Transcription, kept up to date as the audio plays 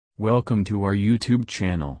Welcome to our YouTube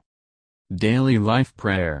channel, Daily Life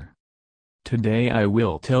Prayer. Today I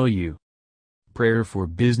will tell you prayer for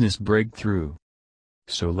business breakthrough.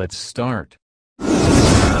 So let's start.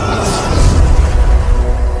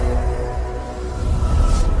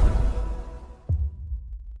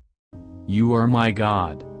 You are my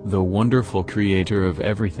God, the wonderful creator of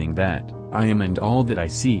everything that I am and all that I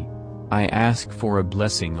see. I ask for a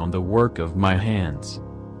blessing on the work of my hands.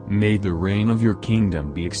 May the reign of your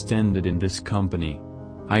kingdom be extended in this company.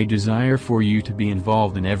 I desire for you to be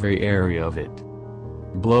involved in every area of it.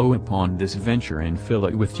 Blow upon this venture and fill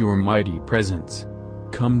it with your mighty presence.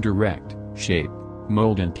 Come direct, shape,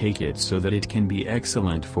 mold and take it so that it can be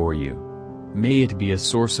excellent for you. May it be a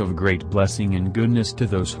source of great blessing and goodness to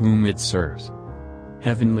those whom it serves.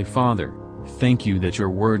 Heavenly Father, thank you that your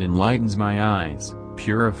word enlightens my eyes,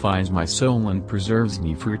 purifies my soul and preserves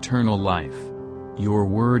me for eternal life. Your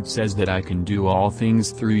word says that I can do all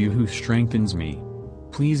things through you who strengthens me.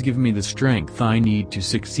 Please give me the strength I need to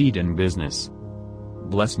succeed in business.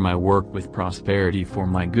 Bless my work with prosperity for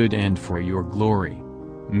my good and for your glory.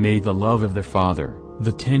 May the love of the Father,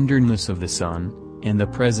 the tenderness of the Son, and the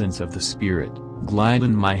presence of the Spirit,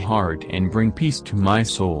 gladden my heart and bring peace to my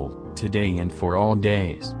soul, today and for all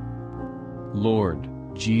days. Lord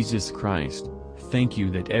Jesus Christ, thank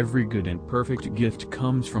you that every good and perfect gift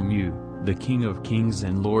comes from you, the King of Kings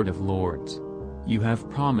and Lord of Lords. You have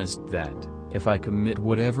promised that, if I commit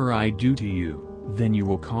whatever I do to you, then you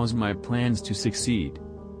will cause my plans to succeed.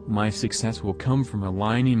 My success will come from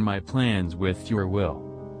aligning my plans with your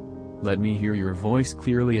will. Let me hear your voice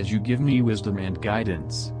clearly as you give me wisdom and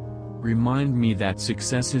guidance. Remind me that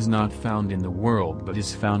success is not found in the world but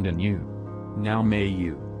is found in you. Now may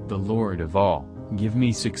you, the Lord of all, give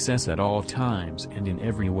me success at all times and in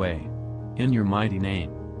every way. In your mighty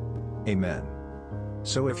name. Amen.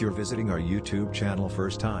 So if you're visiting our YouTube channel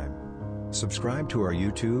first time, subscribe to our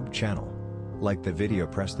YouTube channel. Like the video,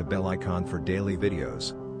 press the bell icon for daily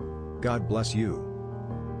videos. God bless you.